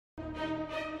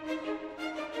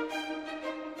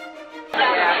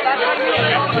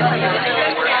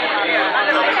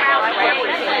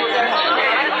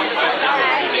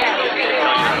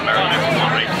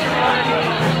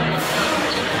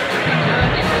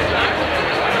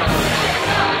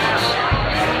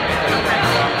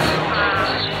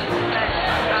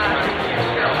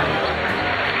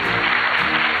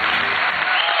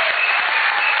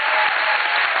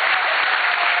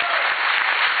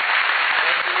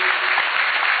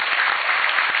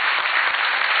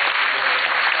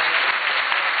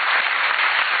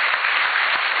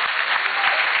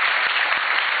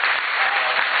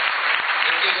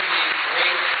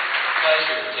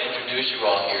You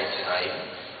all here tonight.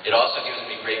 It also gives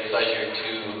me great pleasure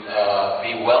to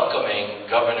be welcoming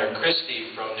Governor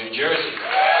Christie from New Jersey.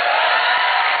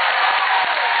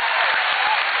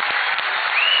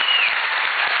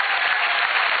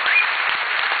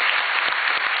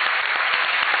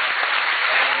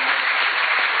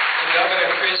 And Governor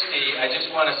Christie, I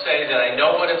just want to say that I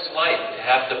know what it's like to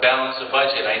have to balance a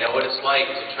budget. I know what it's like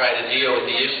to try to deal with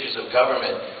the issues of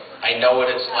government. I know what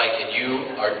it's like, and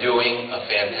you are doing a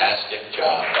fantastic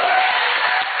job. And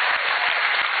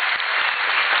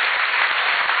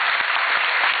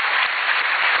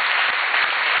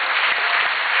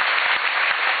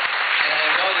I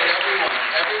know that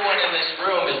everyone in this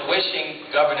room is wishing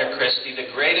Governor Christie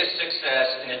the greatest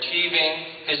success in achieving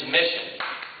his mission,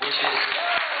 which is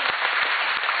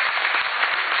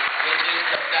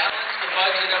to balance the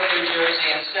budget of New Jersey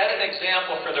and set an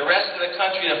example for the rest of the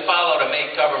country to follow to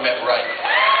make government right.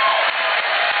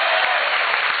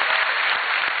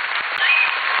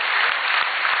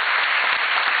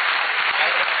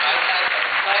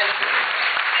 I had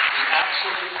the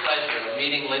absolute pleasure of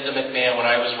meeting Linda McMahon when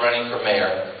I was running for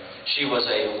mayor. She was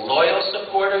a loyal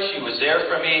supporter. She was there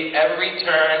for me every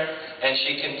turn, and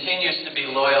she continues to be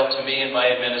loyal to me and my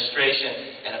administration,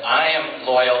 and I am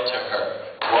loyal to her.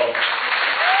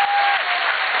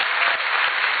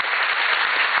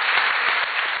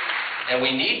 And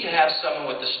we need to have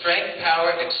someone with the strength,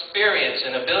 power, experience,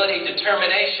 and ability,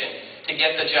 determination to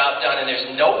get the job done. And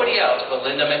there's nobody else but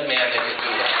Linda McMahon that can do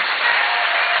that.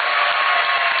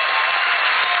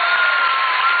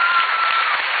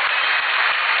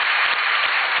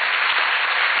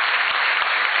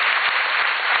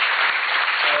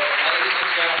 So, ladies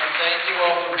and gentlemen, thank you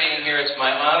all for being here. It's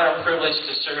my honor and privilege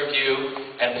to serve you.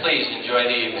 And please enjoy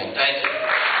the evening. Thank you.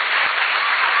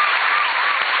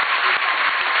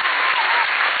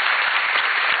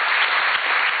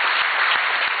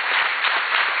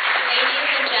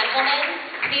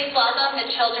 Please welcome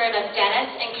the children of Dennis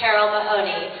and Carol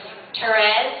Mahoney,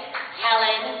 Therese,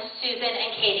 Helen, Susan,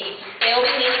 and Katie. They will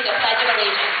be leading the Pledge of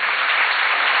Allegiance.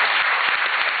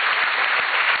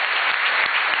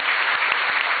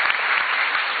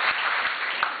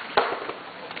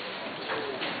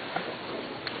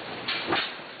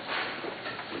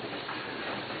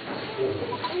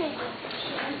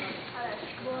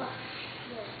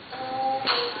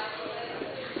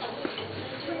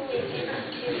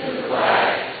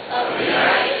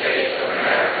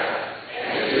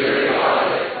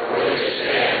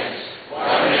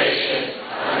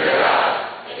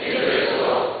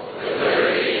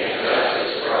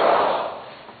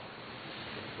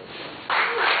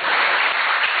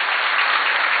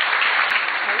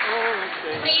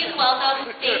 Please welcome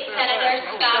State Senator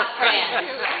Scott Pran.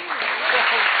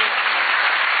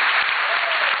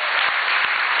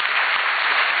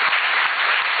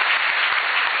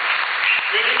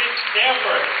 Good evening,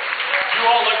 Stanford. You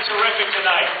all look terrific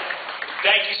tonight.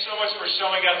 Thank you so much for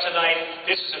showing up tonight.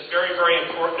 This is a very, very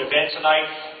important event tonight.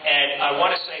 And I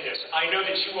want to say this. I know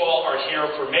that you all are here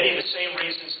for many of the same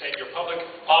reasons that your public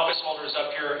office holders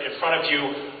up here in front of you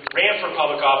ran for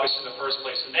public office in the first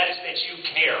place. And that is that you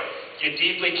care. You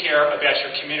deeply care about your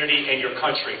community and your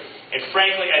country. And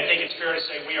frankly, I think it's fair to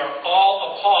say we are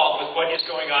all appalled with what is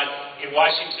going on in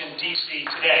Washington, D.C.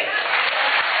 today.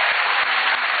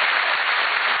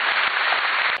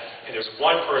 And there's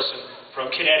one person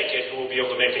from Connecticut who will be able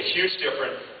to make a huge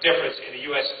difference in the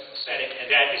U.S. Senate, and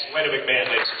that is Linda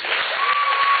McMahon, ladies and gentlemen.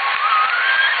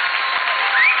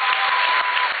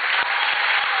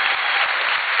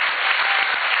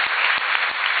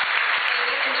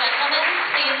 Ladies and gentlemen,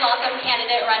 please welcome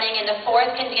candidate running in the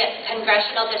 4th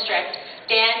Congressional District,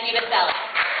 Dan DiBasella.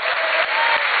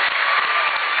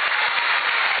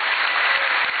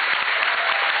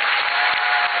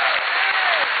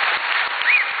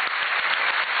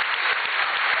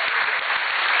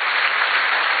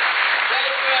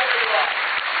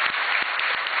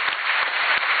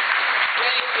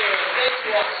 Thank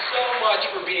you all so much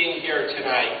for being here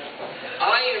tonight.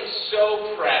 I am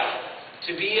so proud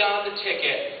to be on the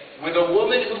ticket with a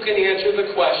woman who can answer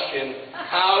the question,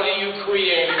 how do you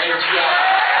create a job?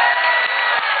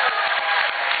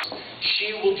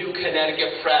 She will do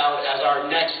Connecticut proud as our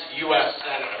next U.S.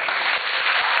 Senator.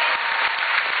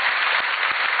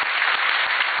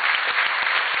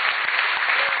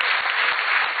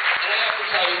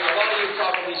 A lot of you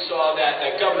probably saw that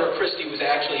Governor Christie was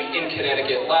actually in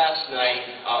Connecticut last night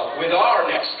with our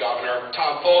next governor,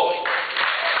 Tom Foley.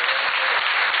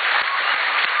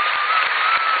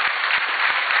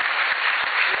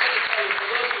 And I can tell you, for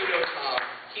those of you who know Tom,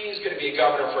 he's going to be a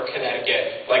governor for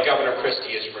Connecticut like Governor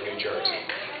Christie is for New Jersey.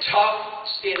 Tough,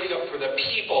 standing up for the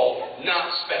people,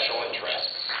 not special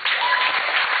interests.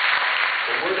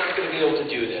 But we're not going to be able to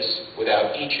do this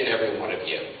without each and every one of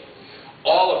you.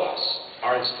 All of us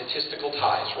are in statistical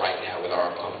ties right now with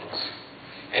our opponents.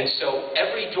 And so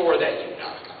every door that you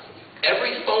knock on,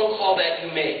 every phone call that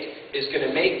you make is going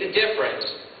to make the difference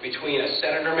between a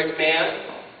Senator McMahon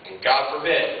and, God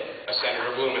forbid, a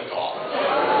Senator Blumenthal.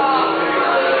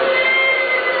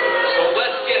 So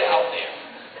let's get out there.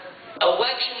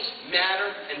 Elections matter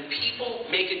and people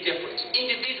make a difference.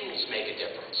 Individuals make a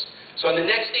difference. So in the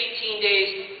next 18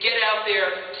 days, get out there,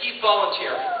 keep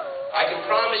volunteering. I can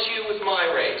promise you with my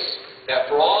race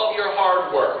that for all of your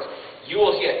hard work, you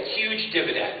will get huge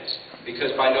dividends,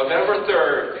 because by November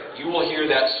 3rd, you will hear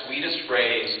that sweetest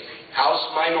phrase,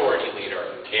 House Minority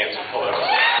Leader Nancy Pelosi.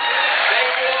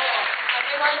 Thank you all.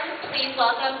 Everyone, please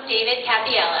welcome David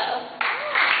Cappiello.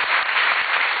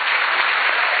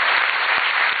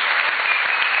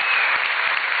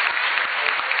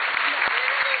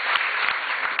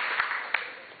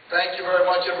 Thank you very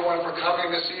much, everyone, for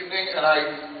coming this evening, and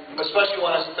I especially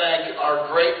want to thank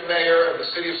our great mayor of the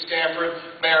city of Stamford,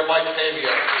 Mayor Mike Fedele.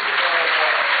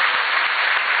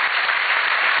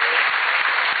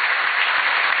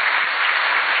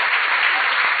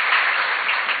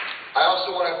 I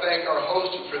also want to thank our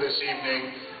host for this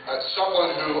evening,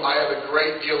 someone who I have a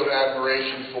great deal of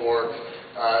admiration for,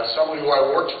 someone who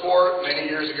I worked for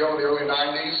many years ago in the early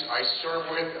 90s. I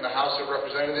served with in the House of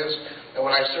Representatives, and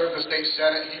when I served in the state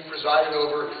Senate, he presided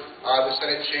over the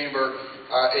Senate chamber.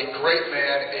 A great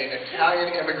man, an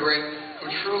Italian immigrant who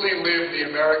truly lived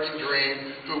the American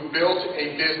dream, who built a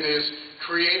business,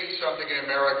 created something in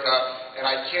America, and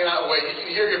I cannot wait. You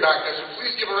can hear you back there, so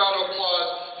please give a round of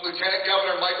applause to Lieutenant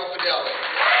Governor Michael Fedele.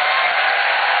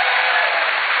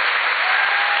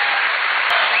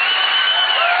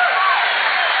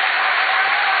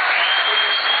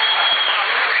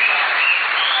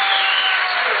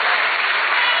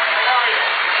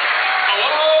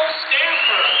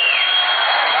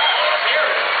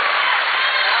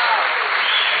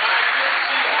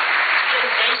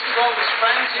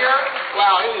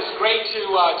 Wow, it is great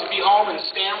to be home in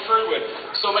Stamford with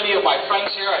so many of my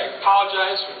friends here. I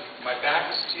apologize for my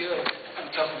back is to you. I'm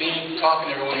tough being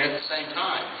talking to everyone here at the same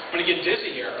time. I'm going to get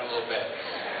dizzy here in a little bit.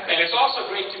 And it's also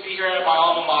great to be here at my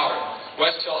alma mater,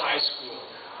 West Hill High School,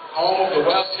 home of the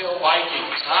West Hill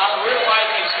Vikings. We're the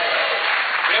Vikings here.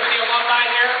 Do we have any alumni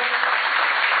here?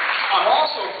 I'm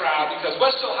also proud because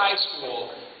West Hill High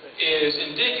School is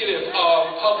indicative of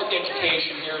public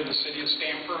education here in the city of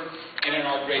Stamford and in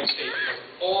our great state. Because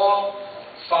all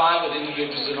 5 of the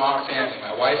individuals in our family,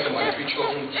 my wife and my 3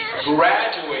 children,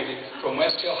 graduated from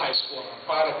West Hill High School. I'm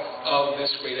proud of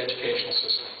this great educational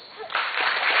system.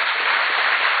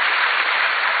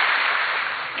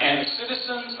 And the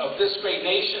citizens of this great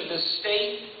nation, this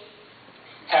state,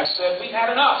 have said, we've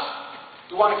had enough.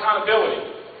 We want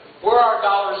accountability. Where are our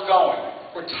dollars going?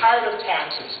 We're tired of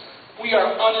taxes. We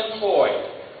are unemployed.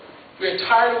 We are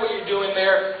tired of what you're doing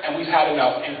there, and we've had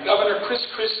enough. And Governor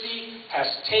Christie has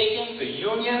taken the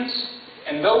unions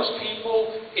and those people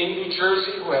in New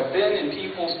Jersey who have been in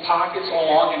people's pockets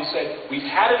all along and said, we've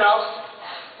had enough.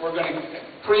 We're going to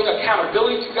bring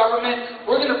accountability to government.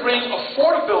 We're going to bring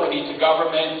affordability to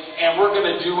government, and we're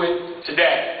going to do it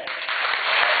today.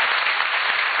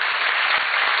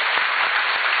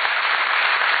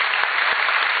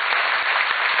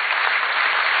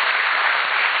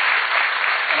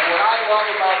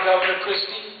 About Governor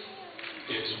Christie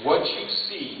is what you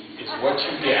see is what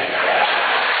you get.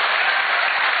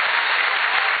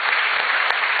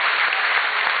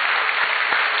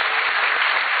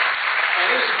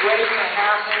 And it is great to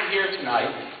have him here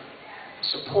tonight,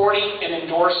 supporting and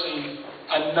endorsing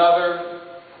another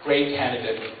great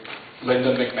candidate,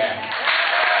 Linda McMahon.